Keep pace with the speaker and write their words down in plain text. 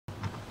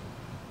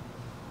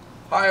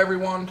Hi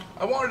everyone,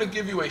 I wanted to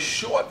give you a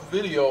short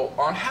video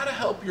on how to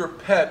help your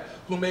pet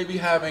who may be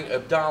having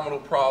abdominal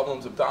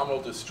problems,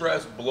 abdominal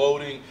distress,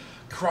 bloating,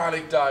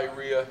 chronic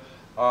diarrhea.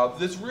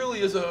 This really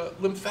is a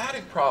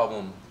lymphatic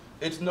problem.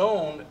 It's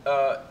known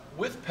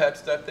with pets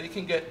that they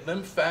can get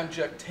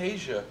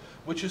lymphangiectasia,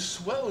 which is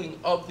swelling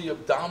of the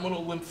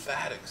abdominal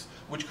lymphatics,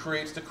 which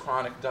creates the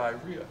chronic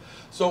diarrhea.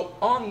 So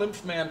on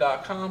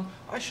lymphman.com,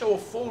 I show a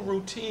full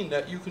routine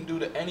that you can do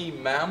to any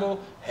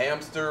mammal,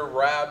 hamster,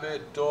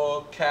 rabbit,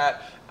 dog,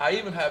 cat. I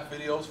even have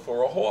videos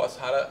for a horse,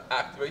 how to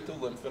activate the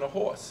lymph in a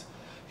horse.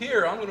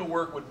 Here, I'm going to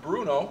work with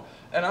Bruno,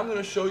 and I'm going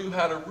to show you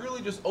how to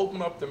really just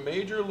open up the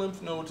major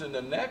lymph nodes in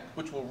the neck,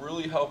 which will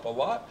really help a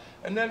lot,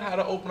 and then how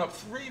to open up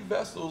 3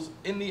 vessels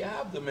in the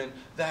abdomen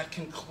that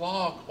can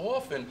clog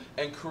often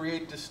and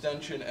create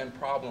distension and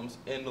problems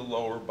in the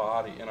lower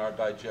body, in our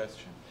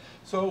digestion.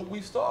 So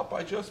we start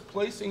by just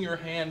placing your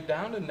hand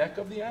down the neck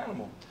of the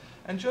animal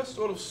and just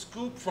sort of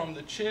scoop from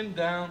the chin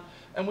down,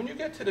 and when you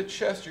get to the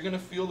chest, you're going to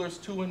feel there's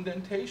 2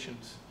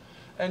 indentations.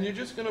 And you're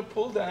just going to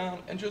pull down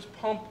and just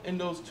pump in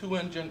those 2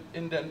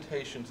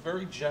 indentations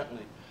very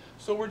gently.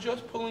 So we're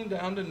just pulling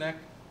down the neck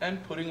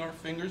and putting our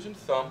fingers and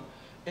thumb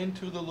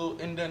into the little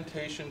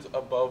indentations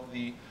above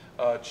the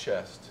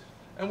chest.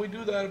 And we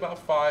do that about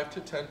 5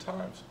 to 10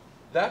 times.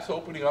 That's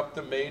opening up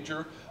the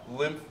major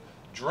lymph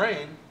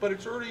drain, but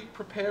it's already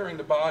preparing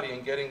the body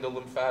and getting the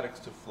lymphatics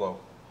to flow.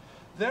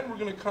 Then we're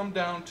going to come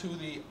down to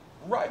the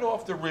right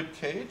off the rib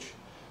cage,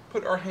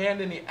 put our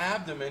hand in the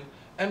abdomen,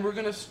 and we're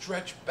going to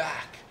stretch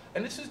back.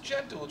 And this is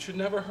gentle, it should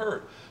never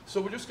hurt. So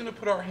we're just going to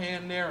put our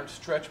hand there and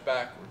stretch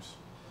backwards.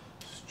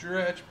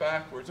 Stretch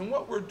backwards. And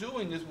what we're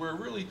doing is we're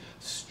really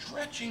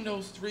stretching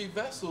those 3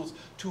 vessels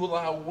to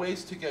allow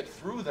waste to get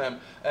through them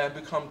and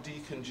become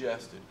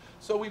decongested.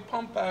 So we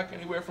pump back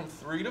anywhere from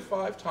 3 to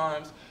 5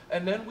 times,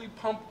 and then we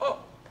pump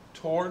up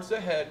towards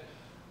the head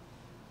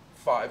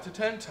 5 to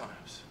 10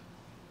 times.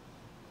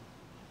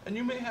 And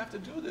you may have to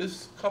do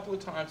this a couple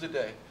of times a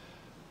day.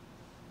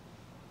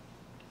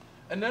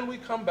 And then we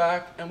come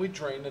back and we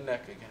drain the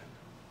neck again.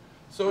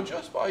 So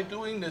just by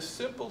doing this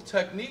simple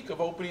technique of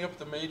opening up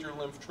the major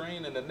lymph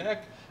drain in the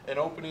neck and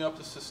opening up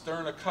the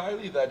Cisterna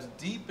Chyli that's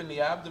deep in the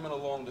abdomen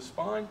along the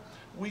spine,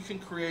 we can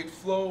create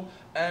flow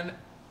and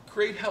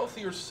create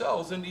healthier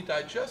cells in the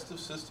digestive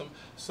system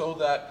so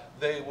that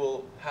they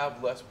will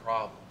have less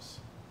problems.